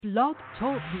Blog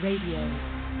Talk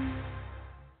Radio.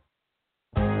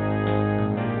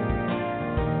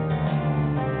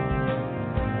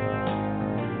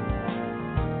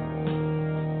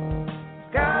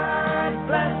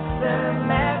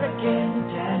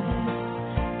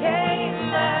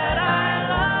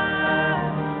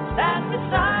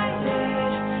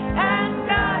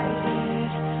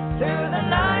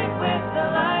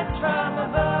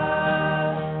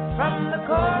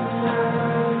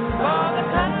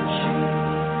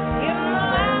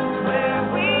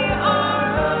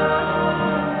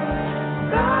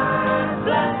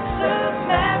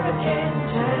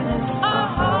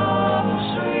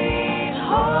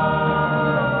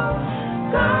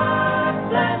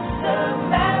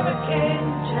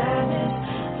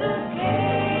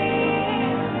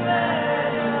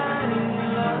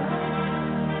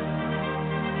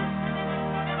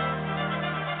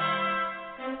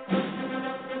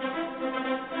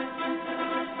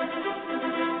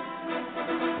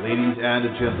 Ladies and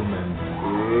gentlemen,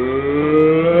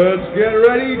 let's get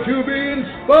ready to be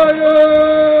inspired!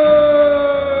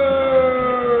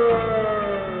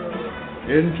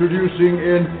 Introducing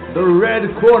in the red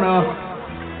corner,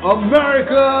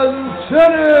 American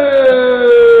Tennis!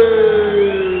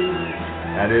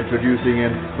 And introducing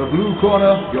in the blue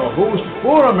corner, your host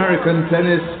for American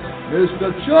Tennis,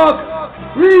 Mr. Chuck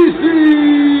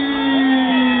Creasy!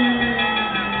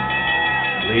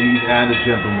 Ladies and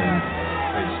gentlemen,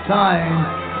 it's time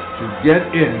to get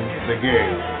in the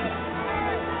game.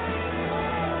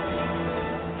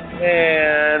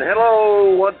 And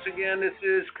hello, once again, this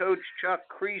is Coach Chuck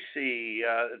Creasy.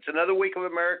 It's another week of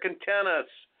American Tennis.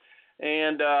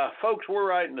 And folks, we're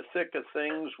right in the thick of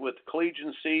things with the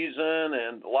collegiate season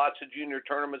and lots of junior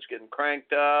tournaments getting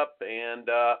cranked up. And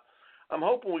I'm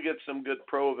hoping we get some good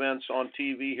pro events on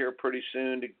TV here pretty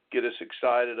soon to get us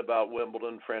excited about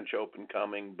Wimbledon, French Open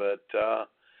coming. But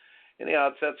anyhow,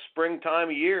 it's that springtime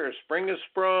of year. Spring has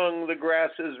sprung, the grass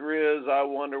is riz. I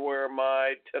wonder where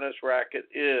my tennis racket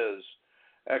is.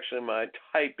 Actually, my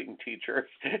typing teacher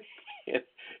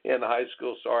in high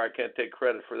school, sorry, I can't take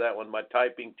credit for that one. My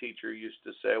typing teacher used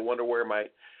to say, I wonder where my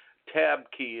tab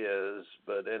key is.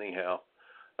 But anyhow,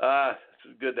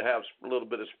 it's good to have a little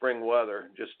bit of spring weather.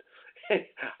 Just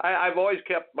I've always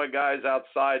kept my guys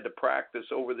outside to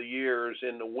practice over the years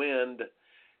in the wind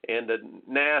and the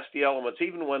nasty elements.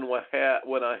 Even when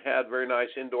I had very nice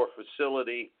indoor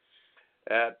facility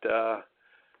at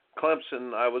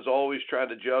Clemson, I was always trying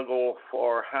to juggle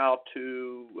for how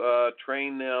to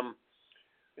train them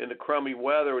in the crummy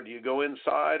weather. Do you go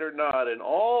inside or not? And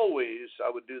always I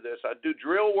would do this. I'd do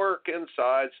drill work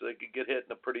inside so they could get hit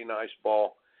in a pretty nice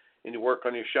ball and you work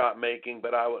on your shot making.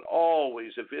 But I would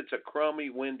always, if it's a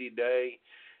crummy, windy day,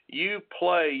 you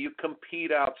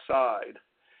compete outside.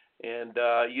 And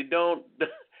you don't,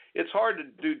 it's hard to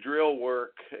do drill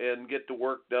work and get the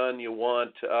work done you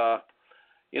want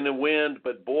in the wind,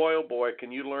 but boy, oh boy, can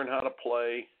you learn how to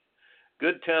play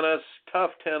good tennis,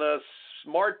 tough tennis,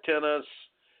 smart tennis,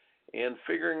 and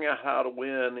figuring out how to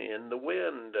win in the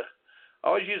wind. I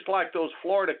always used to like those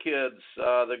Florida kids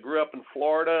that grew up in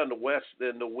Florida and the west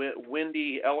in the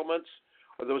windy elements,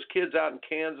 or those kids out in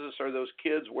Kansas, or those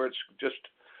kids where it's just,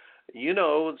 you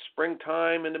know,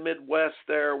 springtime in the Midwest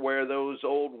there where those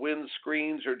old wind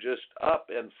screens are just up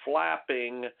and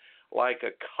flapping like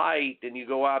a kite, and you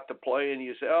go out to play and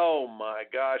you say, oh my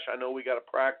gosh, I know we got to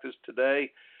practice today,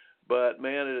 but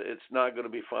man, it's not going to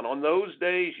be fun. On those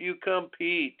days you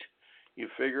compete. You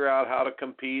figure out how to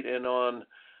compete, and on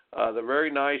the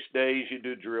very nice days you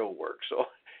do drill work. So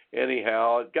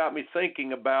anyhow, it got me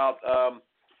thinking about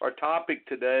our topic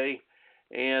today.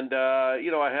 And,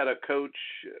 you know, I had a coach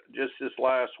just this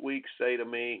last week say to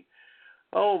me,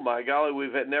 oh, my golly,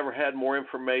 we've never had more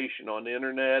information on the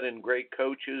Internet and great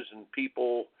coaches and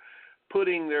people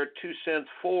putting their 2 cents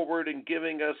forward and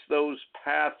giving us those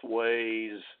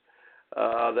pathways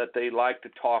that they like to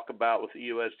talk about with the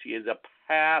USTA, the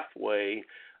pathway,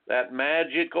 that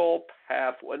magical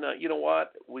pathway. Now, you know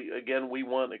what? We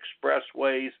want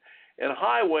expressways and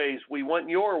highways. We want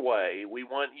your way. We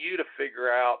want you to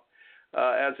figure out,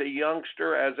 as a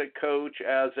youngster, as a coach,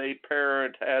 as a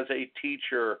parent, as a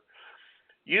teacher,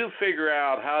 you figure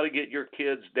out how to get your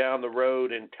kids down the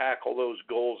road and tackle those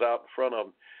goals out in front of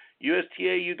them.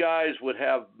 USTA, you guys would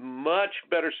have much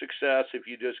better success if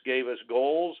you just gave us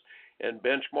goals and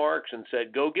benchmarks and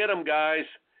said, go get them, guys,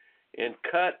 and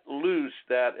cut loose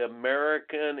that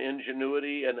American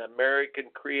ingenuity and American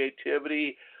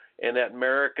creativity and that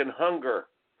American hunger.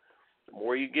 The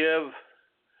more you give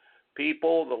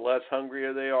people, the less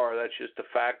hungrier they are. That's just a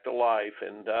fact of life.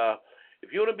 And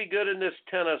if you want to be good in this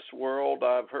tennis world,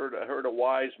 I heard a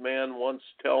wise man once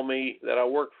tell me that I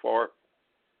worked for,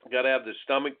 you got to have the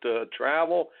stomach to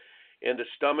travel and the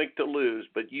stomach to lose,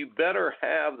 but you better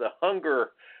have the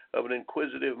hunger of an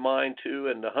inquisitive mind too,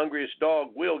 and the hungriest dog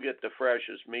will get the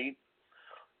freshest meat.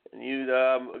 And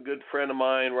a good friend of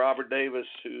mine, Robert Davis,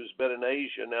 who's been in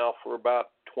Asia now for about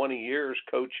 20 years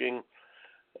coaching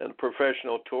in the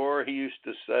professional tour, he used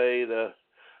to say the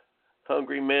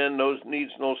hungry man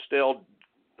needs no stale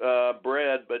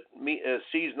bread, but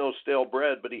sees no stale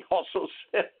bread. But he also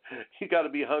said you got to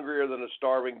be hungrier than a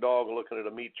starving dog looking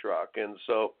at a meat truck. And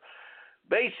so,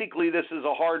 basically, this is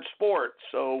a hard sport.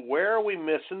 So where are we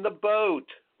missing the boat?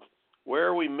 Where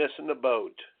are we missing the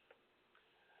boat?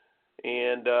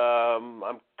 And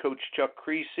I'm Coach Chuck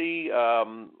Creasy.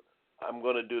 I'm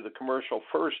going to do the commercial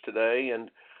first today,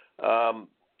 and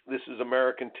this is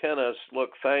American Tennis. Look,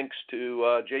 thanks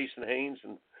to Jason Haynes,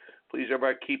 and please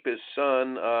everybody keep his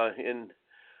son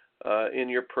in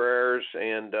your prayers.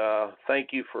 And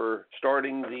thank you for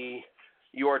starting the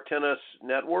Your Tennis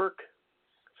Network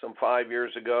some 5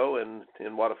 years ago,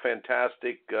 and what a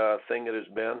fantastic thing it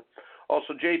has been.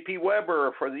 Also, J.P.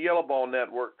 Weber for the Yellow Ball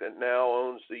Network that now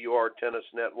owns the Your Tennis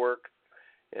Network.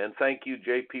 And thank you,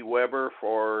 J.P. Weber,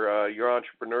 for your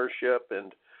entrepreneurship,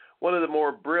 and one of the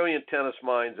more brilliant tennis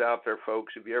minds out there,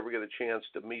 folks. If you ever get a chance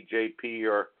to meet J.P.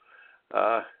 or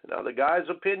now the guy's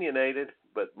opinionated,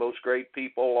 but most great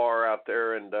people are out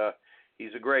there, and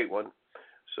he's a great one.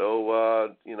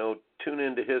 So, tune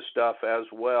into his stuff as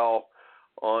well.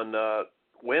 On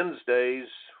Wednesdays,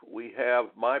 we have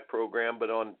my program, but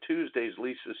on Tuesdays,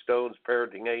 Lisa Stone's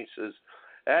Parenting Aces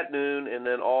at noon, and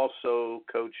then also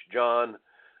Coach John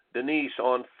Denise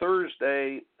on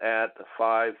Thursday at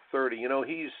 5:30.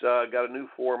 He's got a new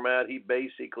format. He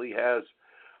basically has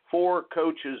 4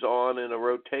 coaches on in a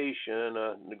rotation.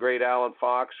 The great Alan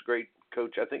Fox, great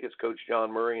coach. I think it's Coach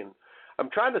John Murray. And I'm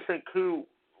trying to think who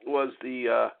was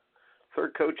the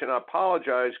third coach, and I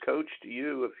apologize, Coach, to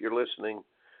you if you're listening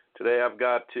today. I've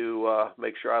got to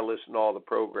make sure I listen to all the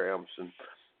programs, and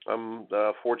I'm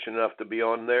fortunate enough to be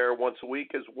on there once a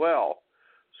week as well.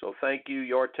 So thank you,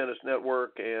 Your Tennis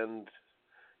Network and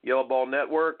Yellow Ball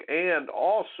Network. And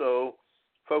also,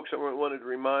 folks, I wanted to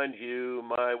remind you,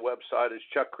 my website is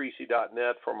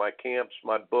chuckcreasy.net for my camps,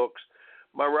 my books,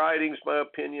 my writings, my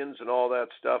opinions, and all that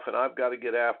stuff. And I've got to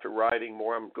get after writing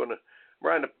more. I'm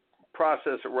in the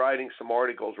process of writing some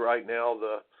articles right now.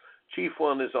 The chief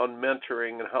one is on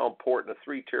mentoring and how important a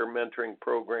 3-tier mentoring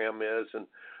program is. And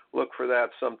look for that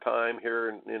sometime here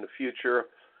in the future.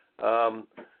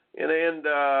 And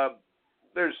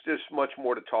there's just much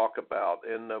more to talk about.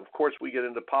 And, of course, we get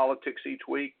into politics each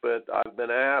week, but I've been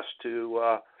asked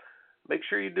to make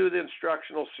sure you do the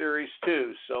instructional series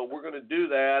too. So we're going to do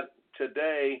that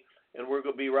today, and we're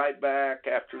going to be right back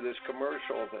after this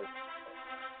commercial.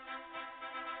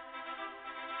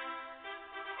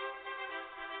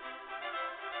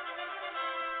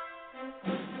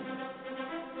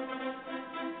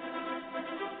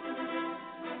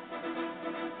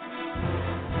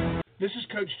 This is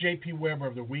Coach J.P. Weber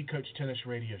of the We Coach Tennis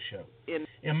radio show.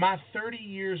 In my 30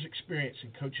 years experience in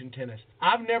coaching tennis,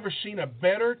 I've never seen a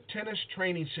better tennis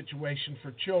training situation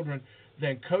for children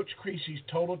than Coach Creasy's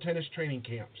Total Tennis Training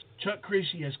Camps. Chuck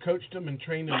Creasy has coached them and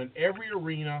trained them in every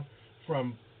arena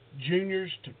from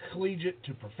juniors to collegiate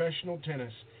to professional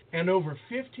tennis, and over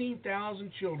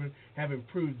 15,000 children have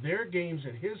improved their games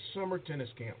at his summer tennis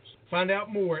camps. Find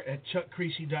out more at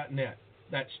chuckcreasy.net.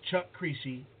 That's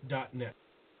chuckcreasy.net.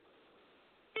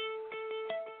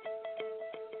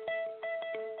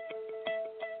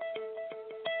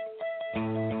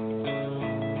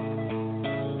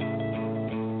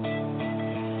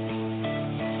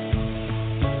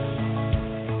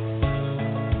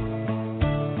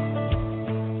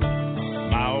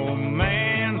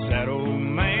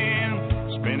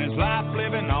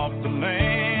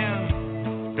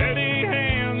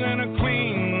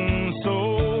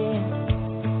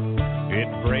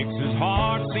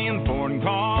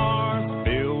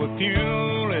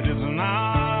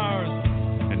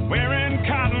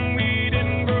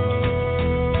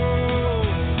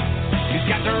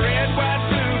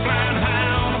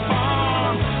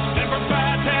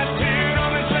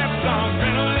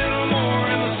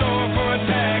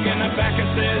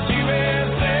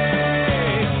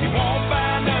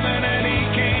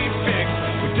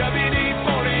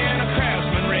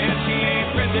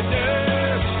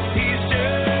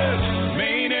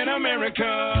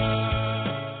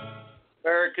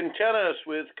 American Tennis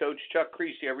with Coach Chuck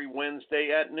Creasy every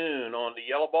Wednesday at noon on the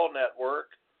Yellow Ball Network.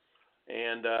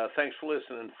 And thanks for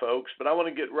listening, folks. But I want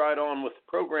to get right on with the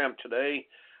program today.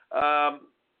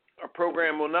 our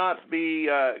program will not be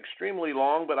extremely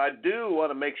long, but I do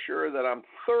want to make sure that I'm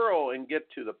thorough and get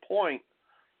to the point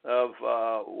of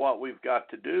what we've got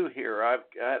to do here. I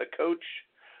had a coach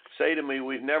say to me,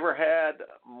 we've never had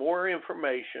more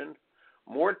information,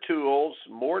 more tools,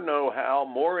 more know-how,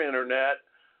 more internet,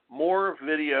 more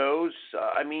videos.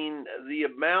 I mean, the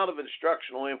amount of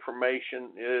instructional information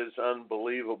is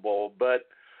unbelievable. But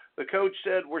the coach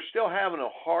said we're still having a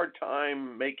hard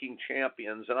time making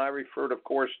champions. And I referred, of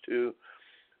course, to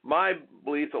my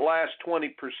belief, the last 20%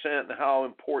 and how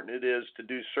important it is to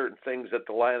do certain things at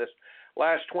the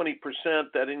last 20%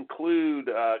 that include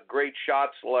great shot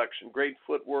selection, great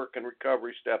footwork and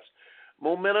recovery steps,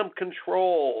 momentum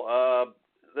control,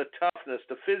 the toughness,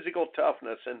 the physical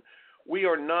toughness. And we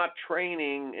are not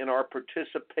training in our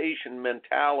participation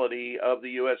mentality of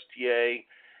the USTA.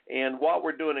 And what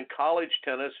we're doing in college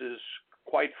tennis is,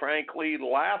 quite frankly,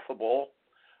 laughable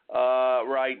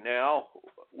right now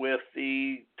with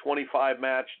the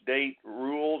 25-match date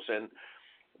rules and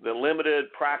the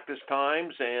limited practice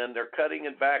times, and they're cutting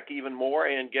it back even more.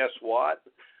 And guess what?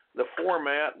 The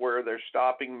format where they're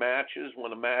stopping matches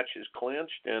when a match is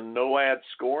clinched and no ad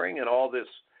scoring and all this.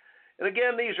 And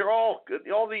again, these are all good.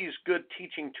 All these good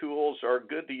teaching tools are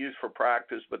good to use for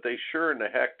practice, but they sure in the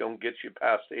heck don't get you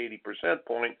past the 80%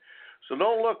 point. So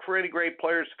don't look for any great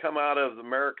players to come out of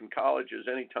American colleges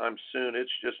anytime soon.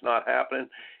 It's just not happening.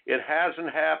 It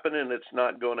hasn't happened, and it's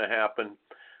not going to happen.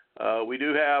 We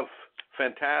do have a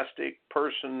fantastic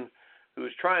person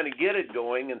who's trying to get it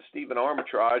going, and Stephen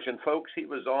Armitage. And, folks, he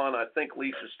was on, I think,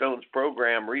 Lisa Stone's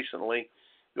program recently.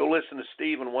 Go listen to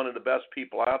Stephen, one of the best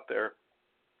people out there.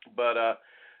 But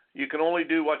you can only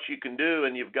do what you can do,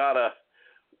 and you've got to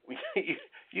 –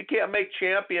 you can't make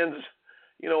champions,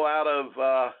 out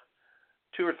of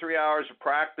 2 or 3 hours of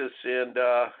practice and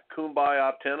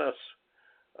kumbaya tennis.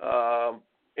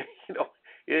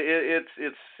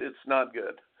 It's not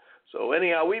good. So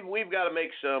anyhow, we've got to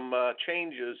make some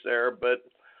changes there, but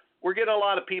we're getting a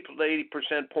lot of people to the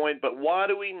 80% point. But what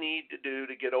do we need to do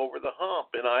to get over the hump?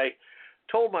 And I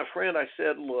told my friend, I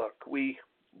said, look, we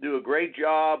do a great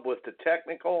job with the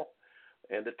technical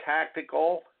and the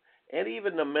tactical and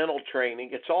even the mental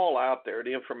training. It's all out there.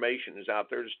 The information is out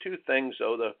there. There's two things,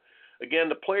 though.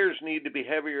 The players need to be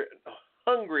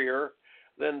hungrier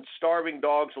than starving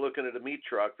dogs looking at a meat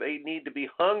truck. They need to be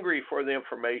hungry for the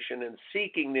information and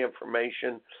seeking the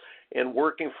information and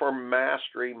working for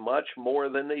mastery much more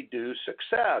than they do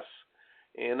success.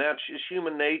 And that's just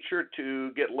human nature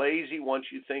to get lazy once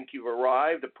you think you've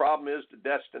arrived. The problem is the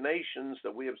destinations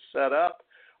that we have set up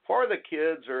for the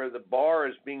kids, or the bar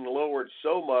is being lowered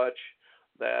so much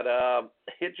that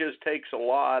it just takes a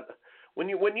lot. When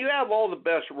you have all the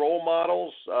best role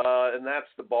models, and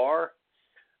that's the bar,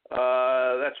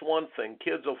 that's one thing.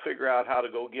 Kids will figure out how to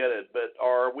go get it. But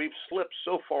we've slipped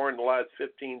so far in the last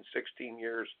 15, 16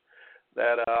 years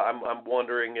that I'm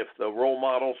wondering if the role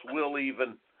models will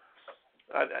even.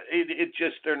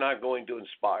 They're not going to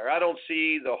inspire. I don't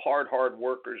see the hard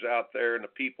workers out there and the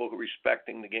people who are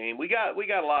respecting the game. We got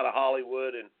a lot of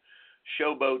Hollywood and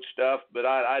showboat stuff, but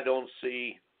I don't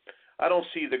see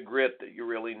the grit that you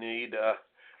really need.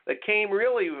 That came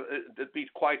really, to be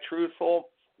quite truthful,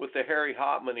 with the Harry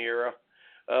Hopman era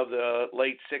of the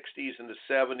late 60s and the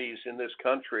 70s in this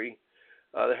country.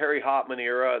 The Harry Hopman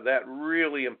era, that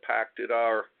really impacted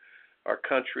our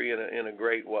country in a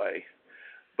great way.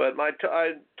 But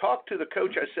I talked to the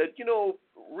coach. I said,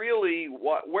 really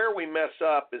where we mess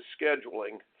up is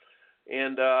scheduling.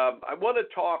 And I want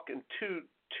to talk in two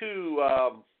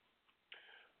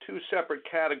separate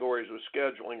categories with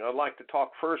scheduling. I'd like to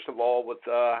talk first of all with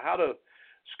how to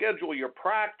schedule your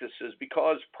practices,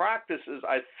 because practices,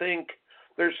 I think,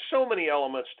 there's so many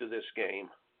elements to this game.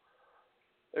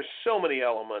 There's so many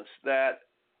elements that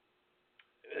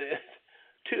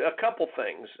a couple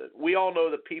things. We all know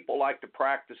that people like to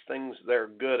practice things they're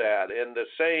good at, and the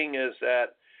saying is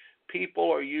that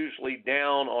people are usually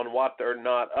down on what they're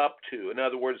not up to. In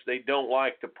other words, they don't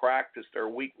like to practice their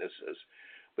weaknesses.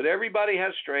 But everybody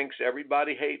has strengths.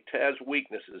 Everybody has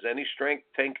weaknesses. Any strength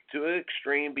taken to an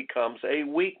extreme becomes a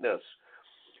weakness.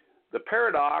 The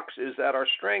paradox is that our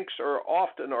strengths are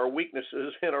often our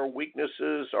weaknesses, and our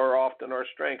weaknesses are often our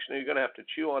strengths. Now, you're going to have to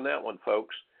chew on that one,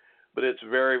 folks, but it's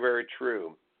very, very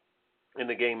true in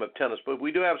the game of tennis. But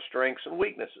we do have strengths and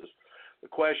weaknesses. The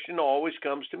question always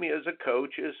comes to me as a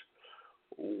coach is,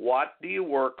 what do you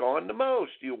work on the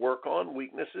most? Do you work on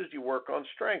weaknesses? Do you work on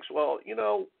strengths? Well,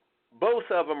 both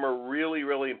of them are really,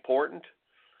 really important.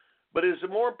 But is it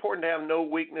more important to have no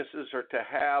weaknesses or to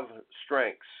have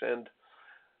strengths? And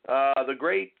the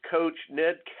great coach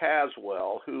Ned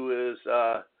Caswell, who is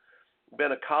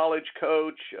been a college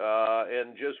coach,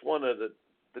 and just one of the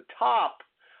top,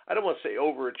 I don't want to say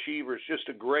overachievers, just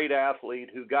a great athlete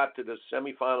who got to the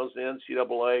semifinals in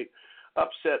NCAA,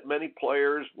 upset many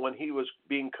players when he was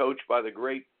being coached by the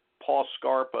great Paul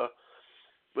Scarpa.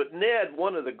 But Ned,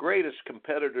 one of the greatest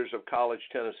competitors of college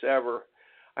tennis ever,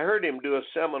 I heard him do a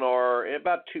seminar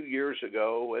about 2 years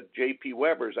ago at J.P.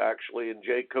 Weber's, actually, and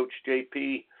Coach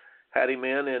J.P. had him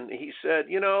in, and he said,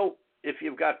 if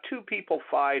you've got two people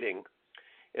fighting,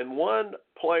 and one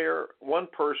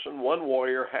person, one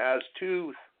warrior has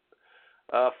two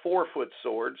 4-foot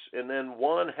swords, and then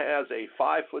one has a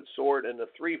 5-foot sword and a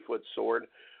 3-foot sword,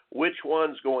 which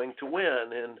one's going to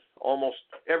win? And almost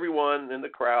everyone in the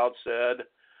crowd said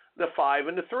the 5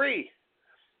 and the 3.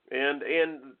 And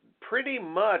pretty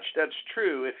much that's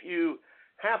true. If you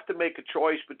have to make a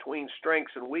choice between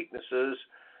strengths and weaknesses,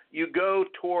 you go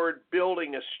toward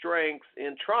building a strength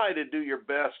and try to do your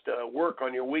best to work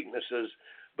on your weaknesses,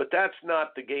 but that's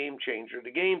not the game changer.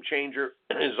 The game changer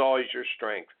is always your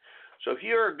strength. So if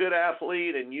you're a good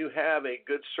athlete and you have a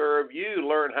good serve, you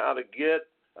learn how to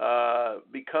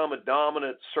become a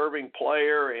dominant serving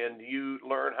player, and you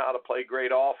learn how to play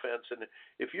great offense. And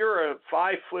if you're a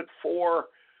 5'4"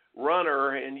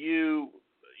 runner and you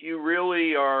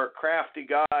really are a crafty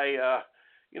guy,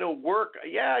 work.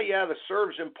 Yeah, the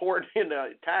serve's important and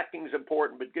attacking's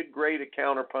important, but get great at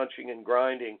counterpunching and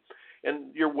grinding.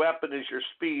 And your weapon is your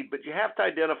speed, but you have to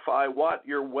identify what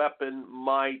your weapon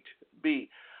might be.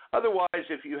 Otherwise,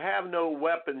 if you have no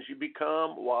weapons, you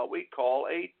become what we call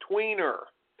a tweener.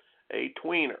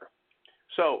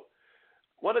 So,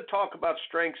 I want to talk about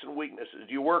strengths and weaknesses.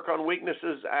 Do you work on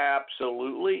weaknesses?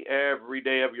 Absolutely, every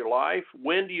day of your life.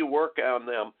 When do you work on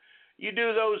them? You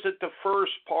do those at the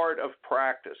first part of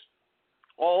practice.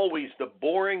 Always the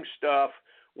boring stuff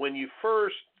when you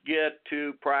first get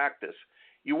to practice.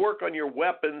 You work on your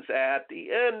weapons at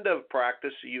the end of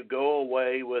practice, so you go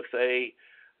away with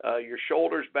your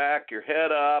shoulders back, your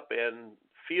head up, and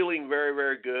feeling very,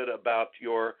 very good about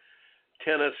your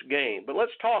tennis game. But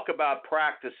let's talk about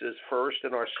practices first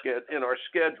in our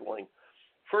scheduling.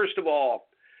 First of all,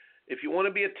 if you want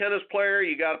to be a tennis player,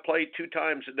 you got to play 2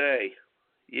 times a day.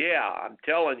 Yeah, I'm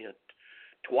telling you,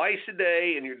 twice a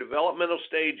day in your developmental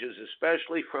stages,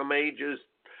 especially from ages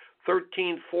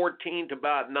 13, 14 to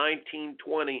about 19,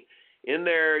 20. In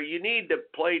there, you need to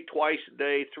play twice a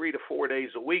day, 3 to 4 days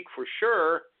a week for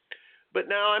sure. But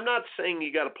now I'm not saying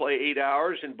you got to play 8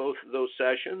 hours in both of those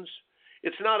sessions.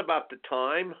 It's not about the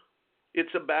time.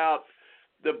 It's about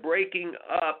the breaking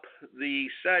up the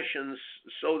sessions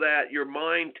so that your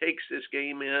mind takes this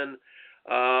game in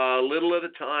a little at a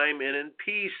time and in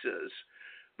pieces.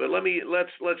 But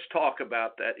let's talk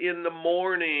about that. In the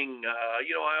morning,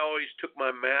 I always took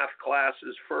my math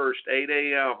classes first, 8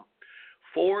 a.m.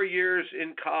 4 years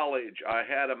in college, I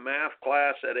had a math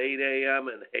class at 8 a.m.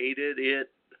 and hated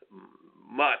it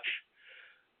much.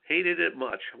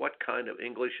 What kind of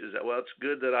English is that? Well, it's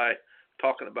good that I'm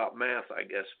talking about math, I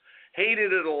guess.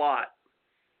 Hated it a lot.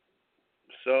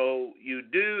 So you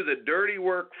do the dirty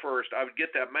work first. I would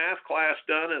get that math class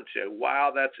done and say,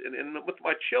 wow, and with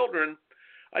my children,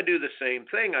 I do the same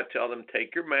thing. I tell them,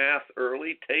 take your math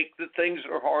early, take the things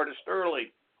that are hardest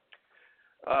early.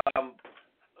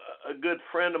 A good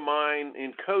friend of mine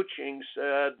in coaching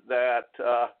said that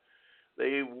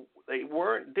they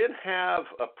didn't have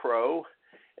a pro,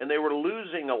 and they were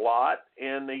losing a lot,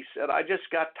 and he said, I just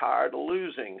got tired of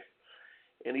losing.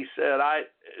 And he said,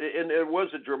 and it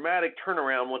was a dramatic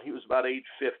turnaround when he was about age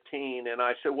 15. And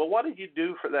I said, well, what did you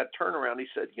do for that turnaround? He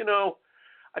said,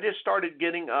 I just started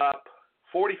getting up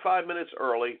 45 minutes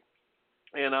early,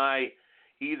 and I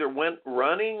either went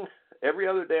running. Every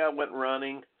other day I went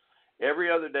running. Every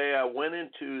other day I went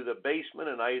into the basement,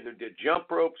 and I either did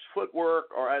jump ropes, footwork,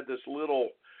 or I had this little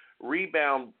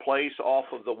rebound place off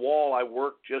of the wall. I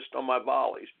worked just on my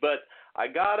volleys. But I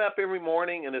got up every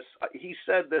morning, and he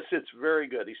said this, it's very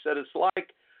good. He said it's like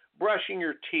brushing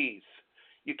your teeth.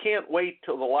 You can't wait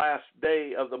till the last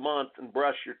day of the month and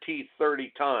brush your teeth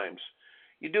 30 times.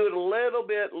 You do it a little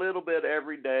bit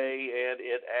every day, and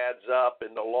it adds up,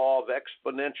 and the law of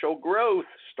exponential growth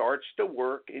starts to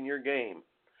work in your game.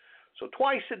 So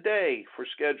twice a day for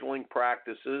scheduling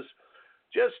practices.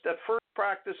 Just that first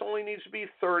practice only needs to be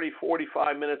 30,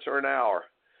 45 minutes or an hour.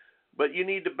 But you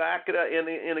need to back it up.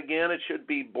 And again, it should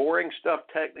be boring stuff,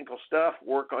 technical stuff,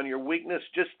 work on your weakness.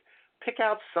 Just pick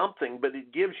out something, but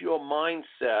it gives you a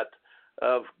mindset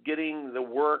of getting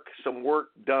some work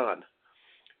done.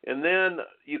 And then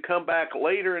you come back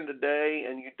later in the day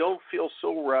and you don't feel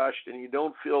so rushed and you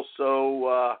don't feel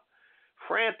so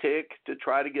frantic to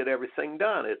try to get everything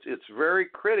done. It's very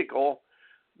critical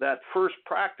that first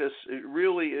practice it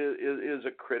really is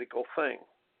a critical thing.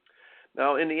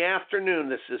 Now, in the afternoon,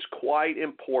 this is quite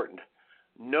important.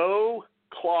 No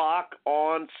clock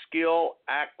on skill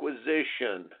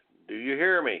acquisition. Do you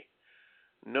hear me?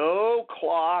 No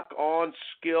clock on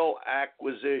skill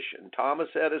acquisition. Thomas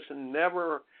Edison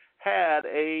never had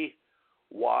a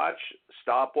watch,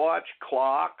 stopwatch,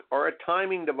 clock, or a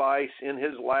timing device in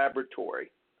his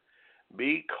laboratory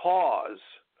because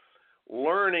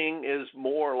learning is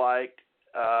more like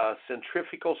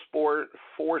centrifugal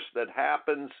force that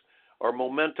happens, or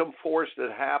momentum force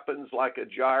that happens like a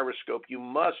gyroscope. You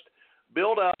must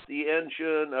build up the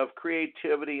engine of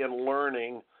creativity and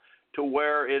learning to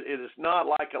where it is not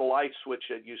like a light switch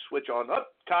that you switch on,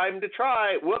 time to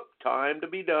try, time to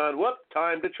be done,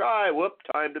 time to try,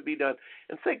 time to be done.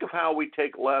 And think of how we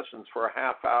take lessons for a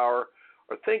half hour,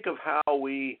 or think of how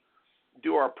we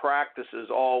do our practices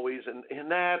always. And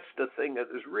that's the thing that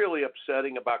is really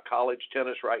upsetting about college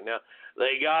tennis right now.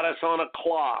 They got us on a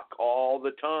clock all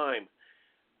the time.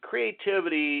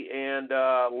 Creativity and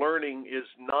learning is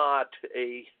not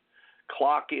a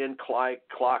clock in,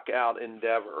 clock out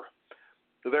endeavor.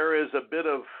 There is a bit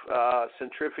of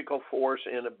centrifugal force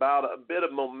and about a bit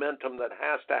of momentum that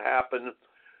has to happen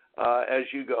as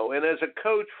you go. And as a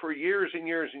coach for years and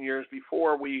years and years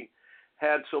before we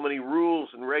had so many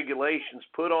rules and regulations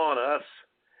put on us,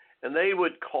 and they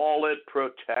would call it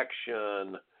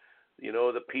protection. You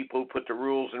know, the people who put the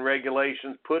rules and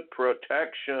regulations put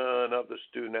protection of the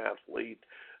student athlete.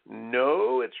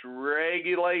 No, it's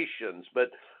regulations.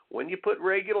 But when you put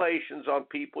regulations on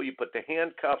people, you put the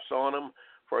handcuffs on them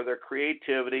for their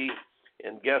creativity,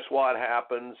 and guess what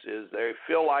happens is they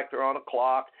feel like they're on a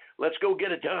clock. Let's go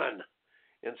get it done.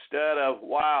 Instead of,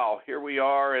 wow, here we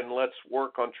are, and let's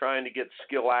work on trying to get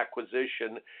skill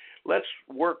acquisition. Let's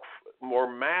work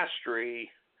more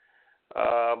mastery.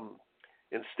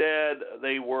 Instead,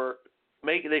 they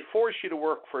force you to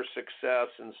work for success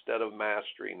instead of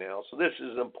mastery now. So this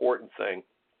is an important thing.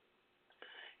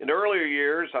 In earlier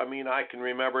years, I can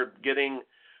remember getting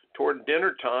toward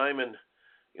dinner time, and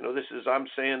this is, I'm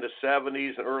saying, the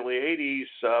 70s and early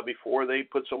 80s, before they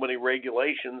put so many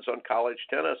regulations on college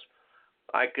tennis.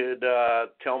 I could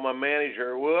tell my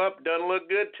manager, whoop, doesn't look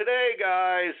good today,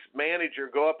 guys. Manager,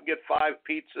 go up and get 5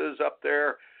 pizzas up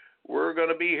there. We're going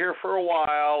to be here for a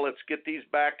while. Let's get these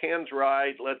backhands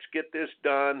right. Let's get this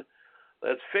done.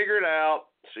 Let's figure it out.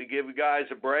 So you give you guys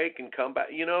a break and come back.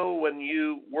 When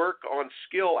you work on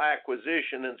skill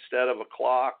acquisition instead of a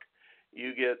clock,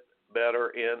 you get better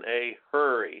in a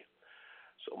hurry.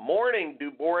 So morning, do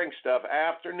boring stuff.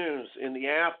 Afternoons. In the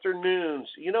afternoons,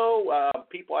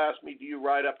 people ask me, do you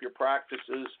write up your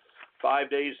practices 5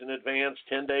 days in advance,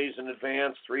 10 days in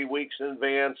advance, 3 weeks in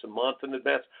advance, a month in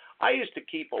advance? I used to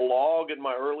keep a log in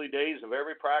my early days of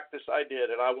every practice I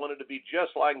did, and I wanted to be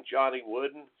just like Johnny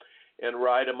Wooden and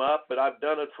write them up, but I've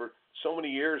done it for so many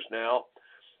years now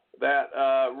that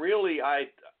really I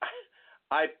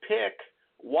pick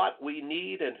what we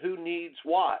need and who needs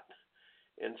what.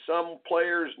 And some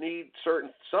players need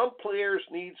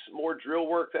more drill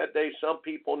work that day. Some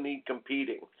people need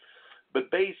competing. But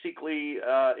basically,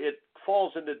 it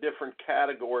falls into different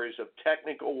categories of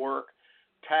technical work,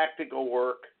 tactical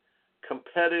work,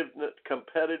 competitive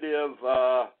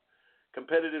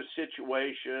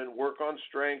situation, work on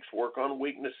strengths, work on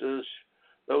weaknesses.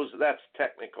 That's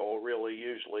technical, really,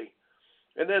 usually.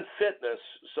 And then fitness.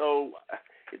 So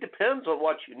it depends on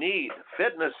what you need.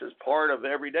 Fitness is part of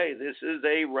every day. This is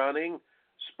a running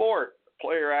sport. A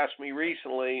player asked me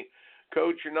recently,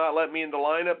 Coach, you're not letting me in the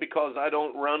lineup because I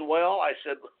don't run well? I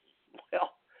said, well,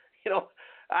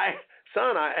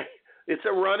 it's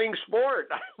a running sport.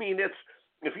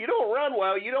 If you don't run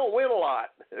well, you don't win a lot.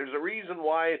 There's a reason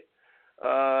why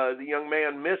the young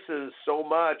man misses so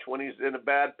much when he's in a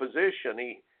bad position.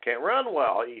 He can't run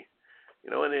well.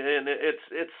 And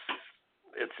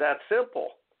it's that simple.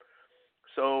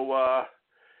 So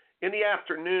in the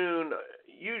afternoon,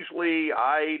 usually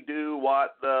I do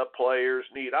what the players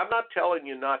need. I'm not telling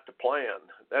you not to plan.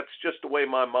 That's just the way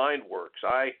my mind works.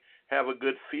 I have a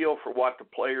good feel for what the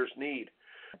players need.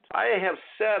 I have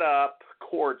set up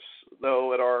courts,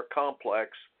 though, at our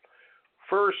complex,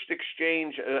 first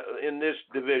exchange in this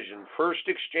division, first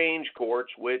exchange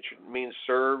courts, which means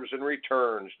serves and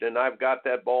returns. And I've got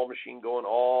that ball machine going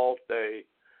all day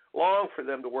long for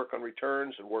them to work on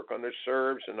returns and work on their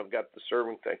serves, and I've got the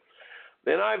serving thing.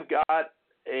 Then I've got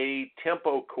a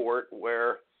tempo court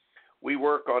where we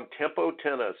work on tempo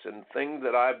tennis and things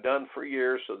that I've done for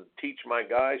years so to teach my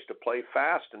guys to play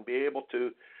fast and be able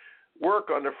to work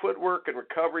on their footwork and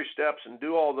recovery steps and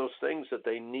do all those things that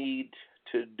they need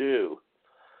to do.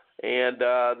 And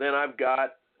then I've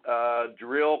got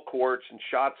drill courts and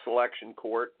shot selection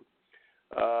court.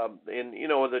 And in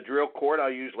the drill court, I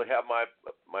usually have my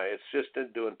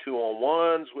assistant doing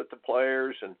 2-on-1s with the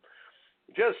players, and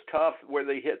just tough where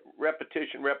they hit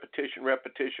repetition.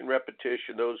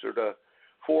 Those are the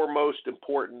 4 most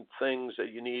important things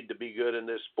that you need to be good in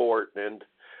this sport. And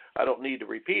I don't need to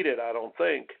repeat it, I don't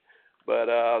think, but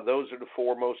those are the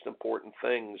 4 most important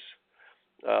things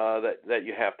that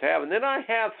you have to have. And then I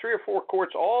have 3 or 4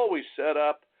 courts always set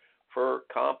up for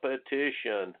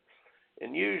competition.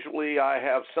 And usually I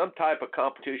have some type of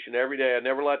competition every day. I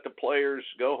never let the players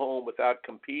go home without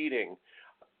competing.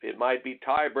 It might be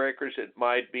tiebreakers. It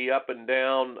might be up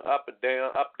downs,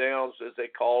 as they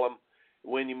call them.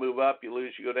 When you move up, you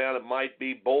lose, you go down. It might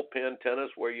be bullpen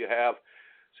tennis where you have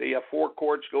 4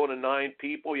 courts going to 9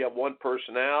 people. You have 1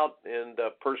 person out, and the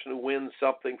person who wins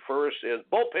something first is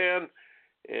bullpen.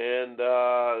 And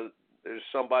there's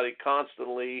somebody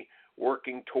constantly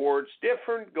working towards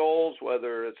different goals,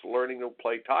 whether it's learning to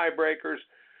play tiebreakers,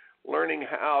 learning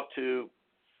how to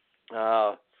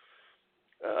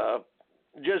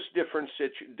just different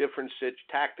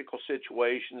tactical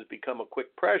situations, become a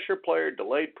quick pressure player,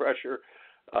 delayed pressure,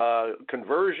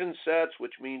 conversion sets,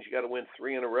 which means you got to win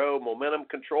 3 in a row, momentum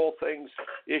control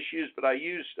issues. But I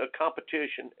use a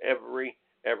competition every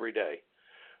day.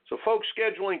 So, folks,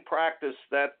 scheduling practice,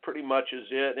 that pretty much is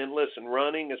it. And listen,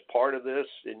 running is part of this,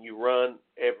 and you run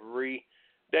every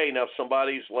day. Now, if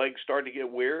somebody's legs start to get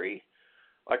weary,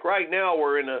 like right now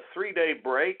we're in a 3-day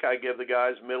break. I give the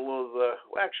guys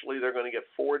actually they're going to get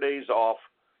 4 days off,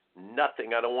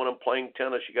 nothing. I don't want them playing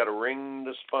tennis. You got to wring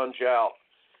the sponge out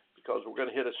because we're going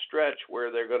to hit a stretch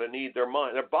where they're going to need their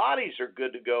mind. Their bodies are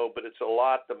good to go, but it's a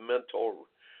lot the mental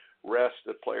rest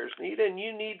that players need, and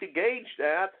you need to gauge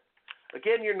that.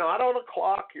 Again, you're not on a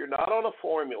clock. You're not on a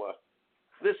formula.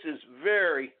 This is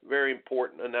very, very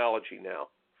important analogy now.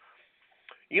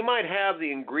 You might have the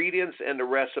ingredients and the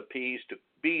recipes to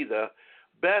be the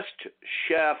best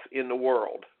chef in the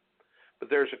world, but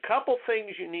there's a couple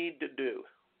things you need to do.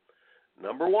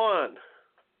 Number one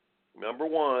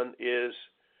is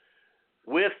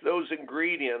with those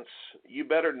ingredients, you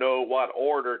better know what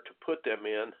order to put them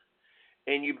in,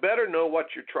 and you better know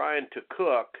what you're trying to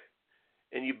cook.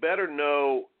 And you better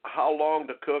know how long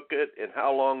to cook it and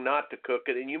how long not to cook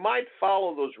it. And you might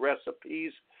follow those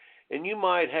recipes, and you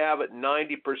might have it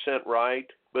 90% right.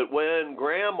 But when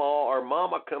grandma or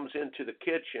mama comes into the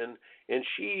kitchen and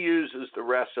she uses the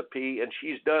recipe and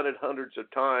she's done it hundreds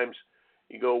of times,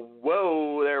 you go,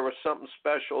 whoa, there was something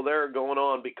special there going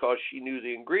on because she knew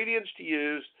the ingredients to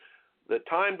use, the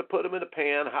time to put them in a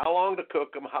pan, how long to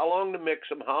cook them, how long to mix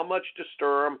them, how much to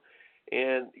stir them.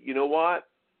 And you know what?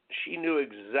 She knew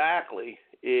exactly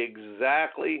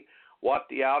what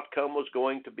the outcome was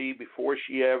going to be before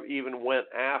she even went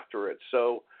after it.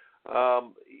 So,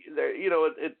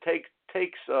 it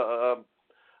takes a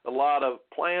lot of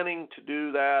planning to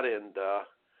do that. And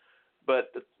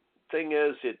but the thing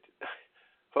is,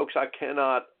 folks, I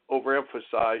cannot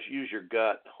overemphasize use your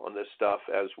gut on this stuff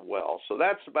as well. So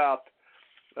that's about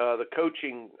the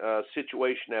coaching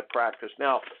situation at practice.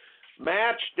 Now,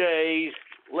 match days.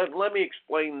 Let me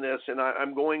explain this, and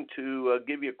I'm going to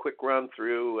give you a quick run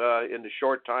through in the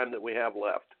short time that we have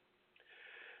left.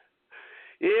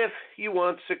 If you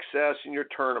want success in your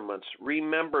tournaments,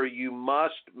 remember you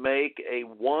must make a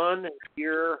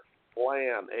 1-year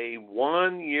plan,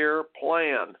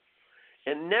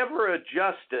 and never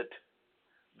adjust it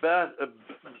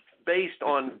based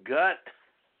on gut,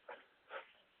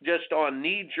 just on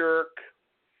knee-jerk,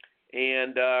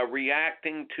 and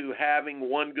reacting to having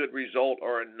one good result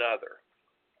or another.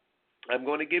 I'm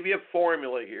going to give you a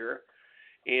formula here,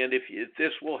 and if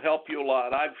this will help you a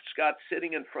lot. I've got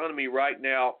sitting in front of me right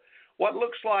now what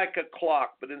looks like a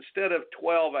clock, but instead of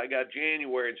 12, I got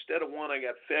January. Instead of 1, I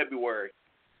got February.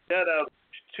 Instead of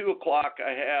 2 o'clock,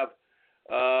 I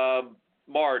have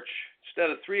March. Instead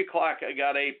of 3 o'clock, I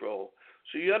got April.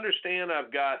 So you understand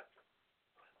I've got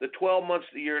the 12 months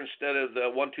of the year instead of the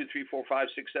 1, 2, 3, 4, 5,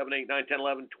 6, 7, 8, 9, 10,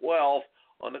 11, 12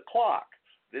 on the clock.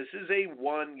 This is a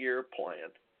 1-year plan.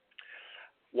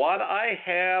 What I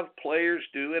have players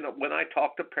do, and when I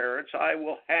talk to parents, I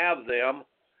will have them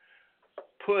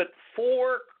put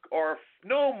 4 or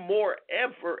no more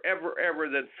ever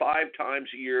than 5 times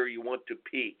a year you want to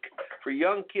peak. For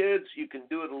young kids, you can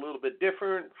do it a little bit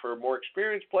different. For more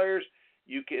experienced players,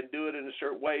 you can do it in a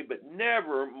certain way, but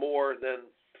never more than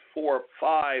 4 or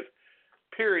 5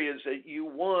 periods that you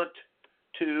want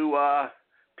to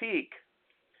peak.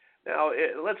 Now,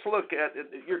 let's look at it.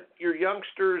 Your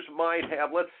youngsters might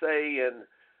have, let's say in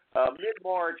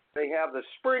mid-March, they have the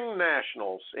Spring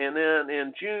Nationals, and then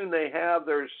in June they have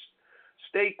their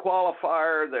state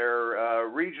qualifier, their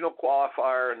regional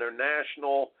qualifier, and their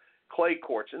national clay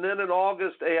courts. And then in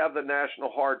August, they have the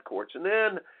national hard courts. And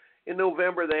then in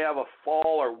November, they have a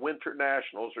fall or winter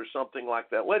nationals or something like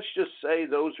that. Let's just say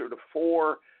those are the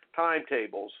 4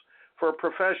 timetables. For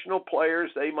professional players,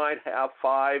 they might have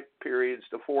 5 periods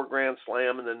to 4 Grand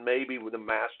Slam, and then maybe with the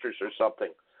Masters or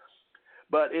something.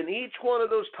 But in each one of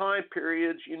those time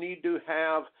periods, you need to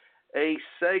have a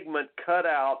segment cut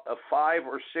out of 5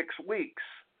 or 6 weeks.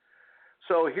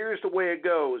 So here's the way it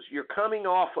goes. You're coming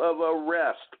off of a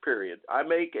rest period. I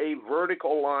make a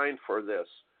vertical line for this.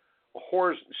 A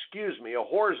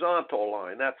horizontal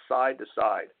line. That's side to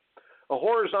side. A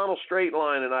horizontal straight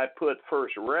line, and I put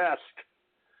first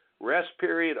rest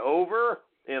period over,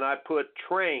 and I put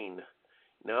train.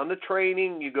 Now in the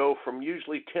training, you go from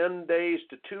usually 10 days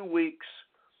to 2 weeks.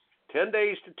 10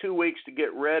 days to 2 weeks to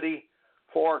get ready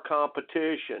for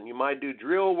competition. You might do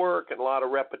drill work and a lot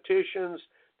of repetitions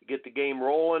to get the game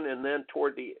rolling, and then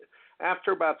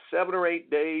after about 7 or 8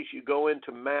 days, you go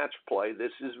into match play.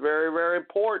 This is very, very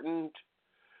important.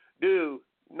 Do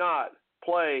not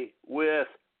play with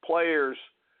players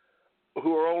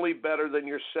who are only better than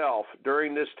yourself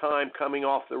during this time coming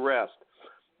off the rest.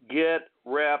 Get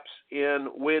reps in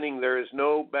winning. There is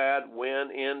no bad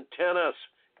win in tennis.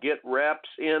 Get reps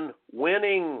in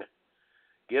winning.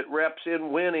 Get reps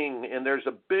in winning, and there's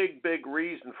a big, big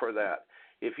reason for that.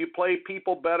 If you play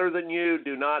people better than you,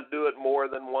 do not do it more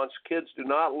than once. Kids do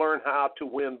not learn how to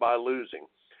win by losing.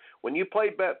 When you play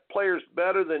players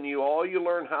better than you, all you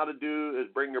learn how to do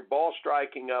is bring your ball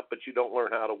striking up, but you don't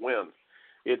learn how to win.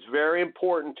 It's very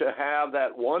important to have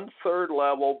that 1/3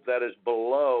 level that is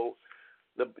below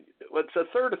it's a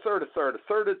third. A third of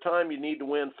the time you need to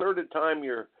win. A third of the time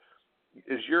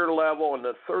is your level, and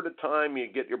a third of the time you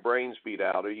get your brains beat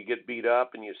out or you get beat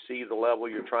up and you see the level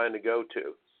you're trying to go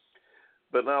to.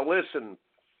 But now listen,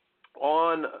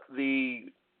 on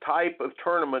the type of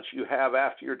tournaments you have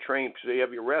after your training, so you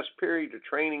have your rest period, your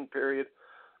training period,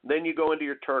 then you go into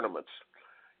your tournaments.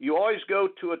 You always go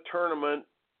to a tournament.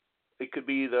 It could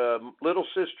be the Little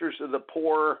Sisters of the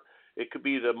Poor. It could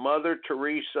be the Mother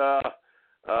Teresa,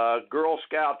 Girl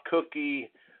Scout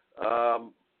cookie,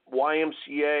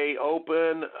 YMCA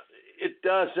Open. It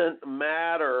doesn't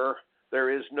matter. There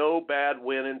is no bad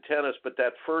win in tennis, but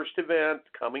that first event,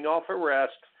 coming off a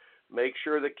rest, make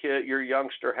sure your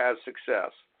youngster has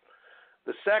success.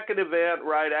 The second event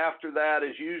right after that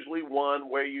is usually one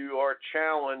where you are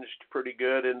challenged pretty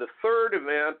good. And the third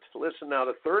event, listen now,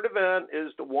 the third event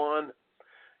is the one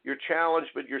you're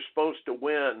challenged, but you're supposed to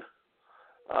win.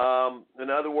 In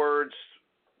other words,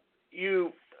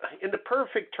 in a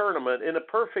perfect tournament,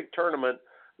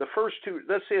 the first two,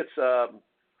 let's say it's a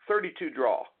 32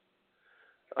 draw,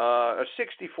 a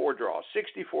 64 draw.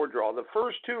 The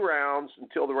first 2 rounds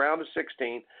until the round of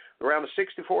 16, the round of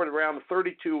 64 and the round of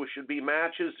 32 should be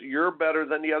matches you're better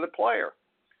than the other player.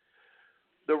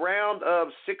 The round of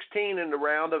 16 and the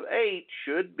round of 8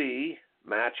 should be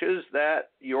matches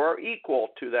that you're equal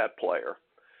to that player.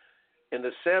 And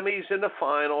the semis and the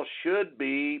finals should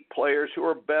be players who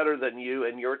are better than you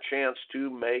and your chance to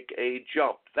make a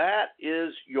jump. That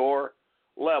is your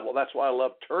level. That's why I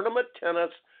love tournament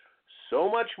tennis so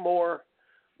much more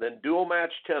than dual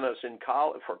match tennis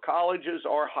for colleges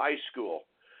or high school,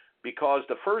 because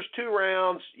the first 2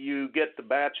 rounds you get the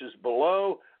matches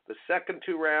below, the second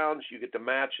 2 rounds you get the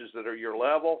matches that are your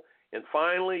level, and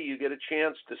finally you get a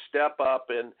chance to step up,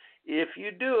 and if you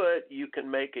do it, you can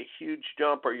make a huge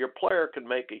jump, or your player can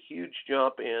make a huge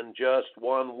jump in just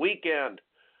one weekend,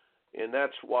 and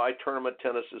that's why tournament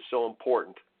tennis is so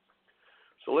important.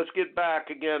 So let's get back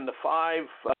again. The 5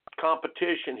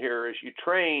 competition here is you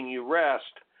train, you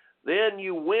rest, then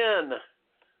you win.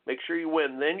 Make sure you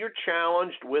win. Then you're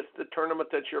challenged with the tournament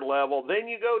that's your level. Then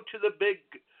you go to the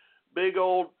big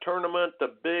old tournament,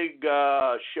 the big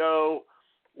show,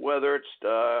 whether it's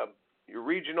your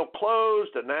regional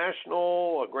closed, a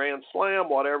national, a Grand Slam,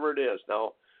 whatever it is.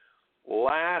 Now,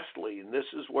 lastly, and this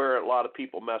is where a lot of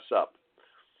people mess up,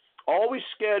 always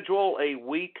schedule a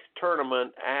week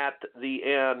tournament at the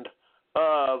end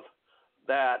of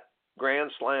that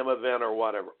Grand Slam event or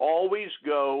whatever. Always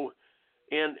go,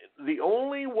 and the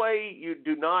only way you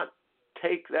do not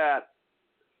take that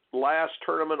last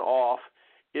tournament off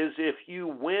is if you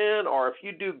win, or if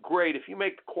you do great, if you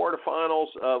make the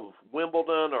quarterfinals of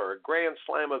Wimbledon or a Grand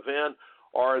Slam event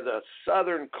or the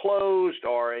Southern Closed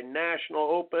or a National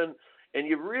Open, and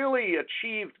you really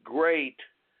achieved great,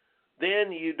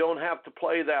 then you don't have to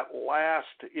play that last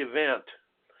event,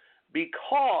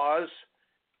 because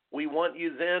we want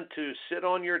you then to sit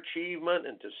on your achievement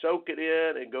and to soak it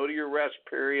in and go to your rest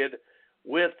period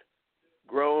with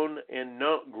grown and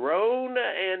known,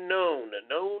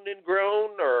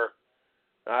 or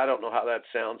I don't know how that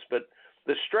sounds, but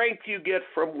the strength you get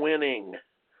from winning,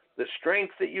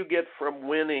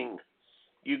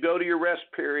 you go to your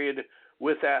rest period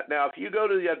with that. Now, if you go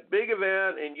to that big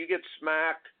event and you get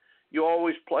smacked, you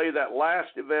always play that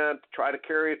last event, try to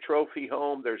carry a trophy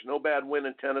home. There's no bad win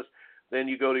in tennis. Then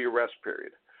you go to your rest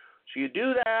period. So you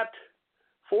do that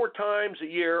 4 times a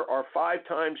year or 5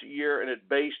 times a year, and it's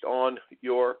based on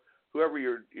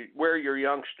where your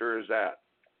youngster is at.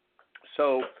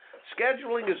 So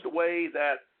scheduling is the way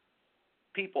that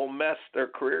people mess their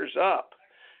careers up.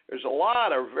 There's a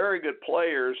lot of very good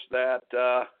players that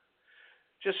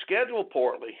just schedule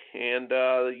poorly, and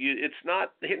it's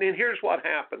not. And here's what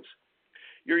happens: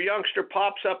 your youngster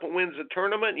pops up and wins a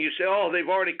tournament, and you say, "Oh, they've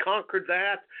already conquered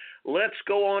that. Let's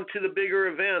go on to the bigger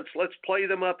events. Let's play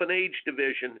them up an age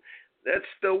division." That's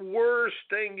the worst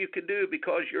thing you could do,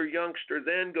 because your youngster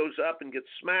then goes up and gets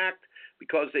smacked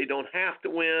because they don't have to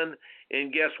win.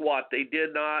 And guess what? They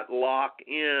did not lock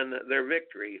in their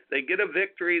victory. If they get a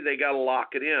victory, they got to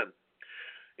lock it in.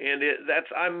 And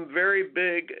I'm very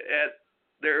big at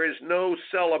there is no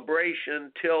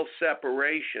celebration till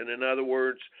separation. In other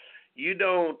words, you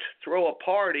don't throw a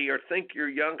party or think your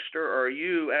youngster or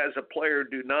you as a player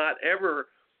do not ever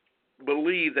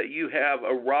believe that you have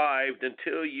arrived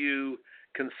until you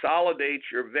consolidate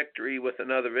your victory with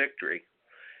another victory.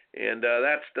 And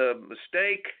that's the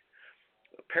mistake.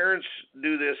 Parents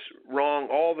do this wrong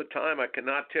all the time. I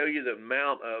cannot tell you the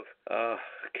amount of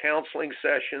counseling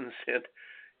sessions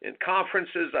and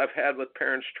conferences I've had with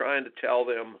parents trying to tell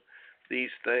them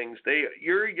these things.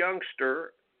 Your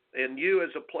youngster and you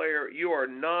as a player, you are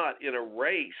not in a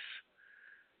race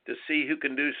to see who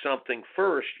can do something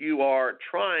first. You are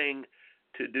trying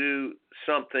to do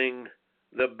something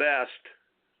the best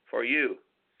for you.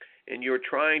 And you're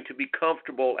trying to be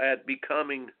comfortable at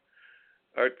becoming,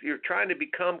 or you're trying to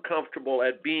become comfortable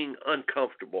at being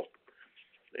uncomfortable.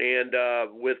 And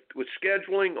with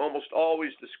scheduling, almost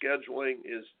always the scheduling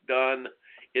is done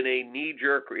in a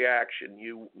knee-jerk reaction.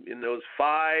 In those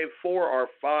 4 or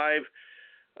 5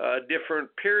 different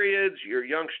periods, your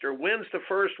youngster wins the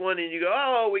first one, and you go,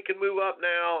 "Oh, we can move up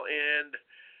now," and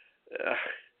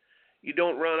you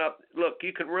don't run up. Look,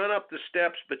 you can run up the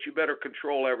steps, but you better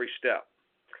control every step.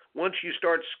 Once you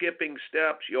start skipping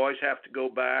steps, you always have to go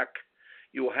back.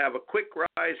 You will have a quick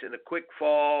rise and a quick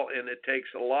fall, and it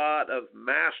takes a lot of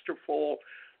masterful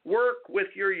work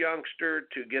with your youngster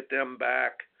to get them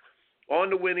back on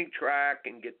the winning track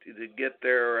and get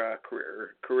their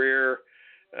career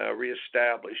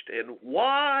reestablished. And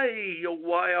why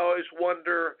I always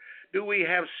wonder, do we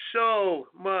have so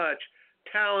much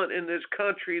talent in this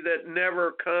country that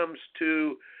never comes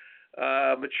to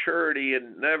maturity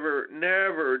and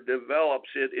never develops?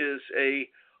 It is a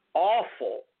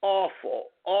awful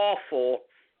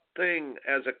thing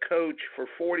as a coach for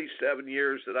 47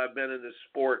 years that I've been in this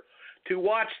sport, to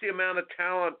watch the amount of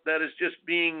talent that is just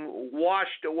being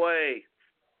washed away.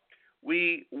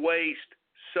 We waste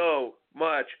so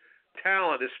much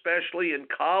talent, especially in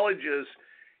colleges.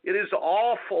 It is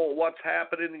awful what's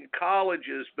happening in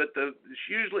colleges, but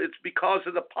usually it's because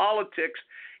of the politics,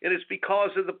 and it's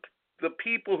because of the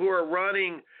people who are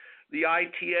running the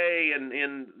ITA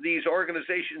and these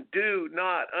organizations do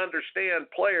not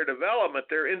understand player development.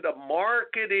 They're into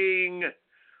marketing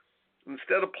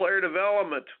instead of player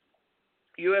development.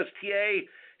 USTA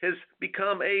has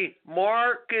become a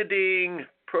marketing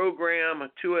program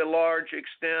to a large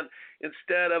extent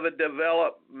instead of a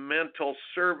developmental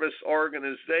service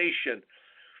organization.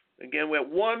 Again, we have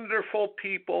wonderful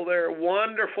people there,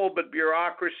 wonderful, but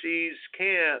bureaucracies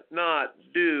can't not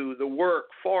do the work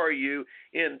for you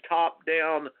in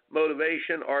top-down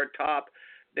motivation or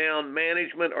top-down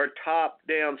management or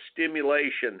top-down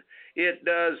stimulation. It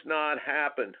does not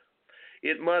happen.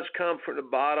 It must come from the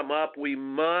bottom up. We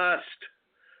must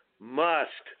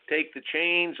take the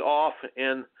chains off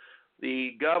and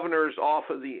the governors off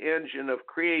of the engine of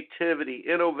creativity,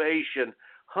 innovation,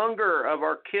 hunger of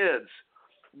our kids.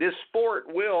 This sport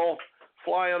will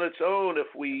fly on its own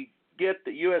if we get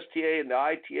the USTA and the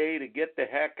ITA to get the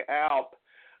heck out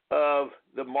of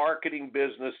the marketing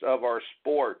business of our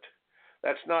sport.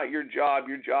 That's not your job.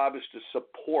 Your job is to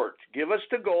support. Give us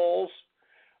the goals.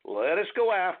 Let us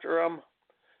go after them.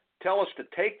 Tell us to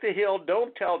take the hill.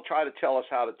 Don't try to tell us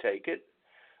how to take it.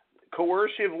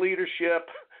 Coercive leadership,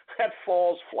 that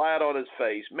falls flat on its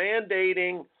face.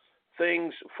 Mandating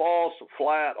things falls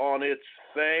flat on its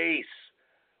face.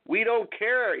 We don't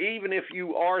care, even if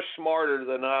you are smarter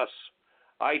than us,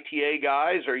 ITA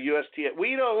guys or USTA.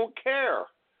 We don't care.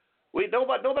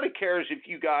 Nobody cares if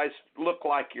you guys look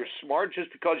like you're smart.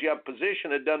 Just because you have a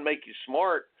position, it doesn't make you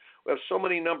smart. We have so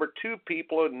many number 2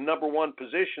 people in number 1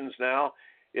 positions now.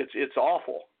 It's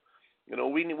awful.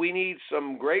 We need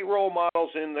some great role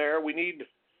models in there. We need,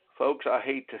 folks,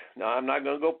 I'm not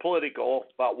going to go political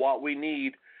about what we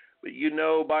need, but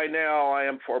by now I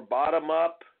am for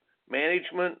bottom-up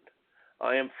management.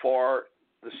 I am for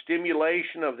the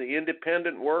stimulation of the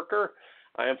independent worker.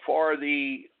 I am for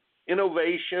the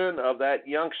innovation of that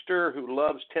youngster who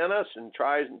loves tennis and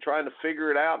trying to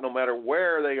figure it out no matter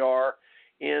where they are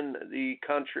in the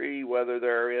country, whether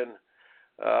they're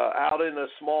out in a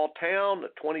small town,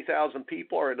 20,000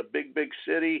 people, or in a big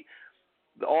city.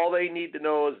 All they need to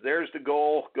know is there's the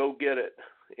goal, go get it.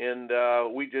 And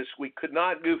we could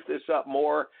not goof this up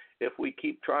more if we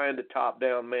keep trying to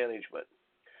top-down management.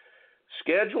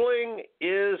 Scheduling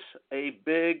is a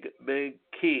big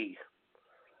key.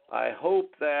 I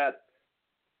hope that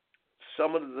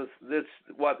some of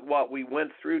what we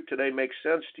went through today makes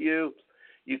sense to you.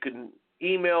 You can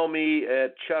email me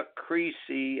at Chuck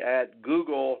Creasy at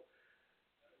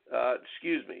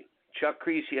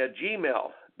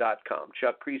chuckcreasy@gmail.com,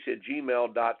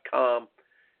 chuckcreasy@gmail.com,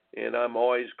 and I'm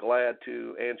always glad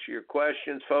to answer your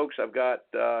questions, folks. I've got,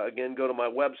 again, go to my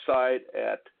website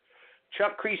at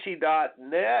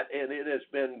chuckcreasy.net, and it has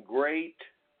been great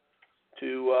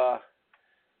to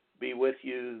be with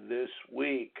you this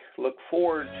week. Look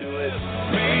forward to it.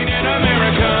 Made in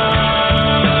America,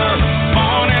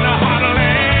 born in a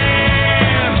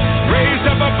heartland, raised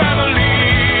up a family,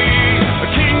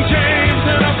 King James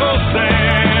and Uncle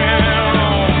Sam.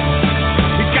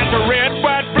 He got the red,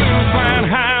 white, blue, flying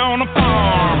high on the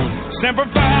farm. Semper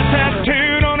Fi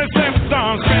tattooed on his left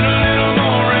arm. Spent a little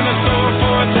more in the store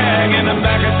for a tag, in the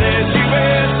back it says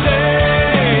USA.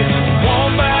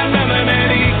 Won't buy nothing that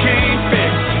he can't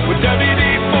fix. With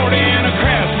WD-40 and a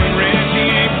Craftsman wrench, he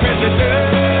ain't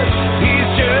president. He's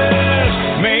just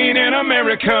made in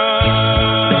America.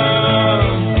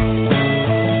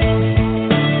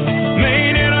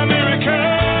 Made in America.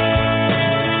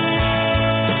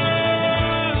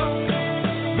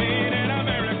 Made in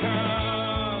America.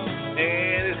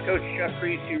 And it's Coach Chuck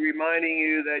Creasy reminding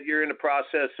you that you're in the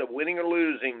process of winning or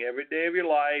losing every day of your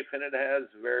life, and it has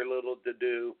very little to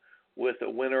do with a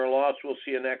win or a loss. We'll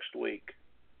see you next week.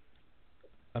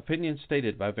 Opinions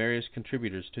stated by various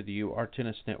contributors to the UR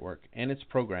Tennis Network and its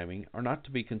programming are not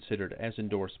to be considered as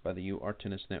endorsed by the UR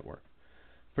Tennis Network.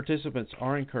 Participants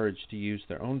are encouraged to use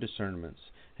their own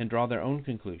discernments and draw their own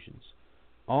conclusions.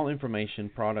 All information,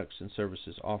 products, and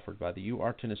services offered by the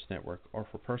UR Tennis Network are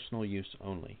for personal use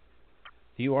only.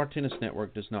 The UR Tennis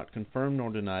Network does not confirm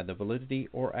nor deny the validity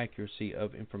or accuracy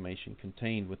of information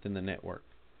contained within the network.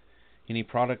 Any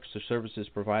products or services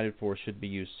provided for should be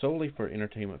used solely for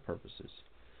entertainment purposes.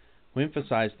 We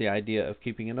emphasize the idea of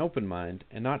keeping an open mind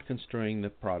and not construing the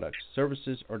products,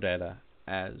 services, or data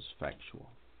as factual.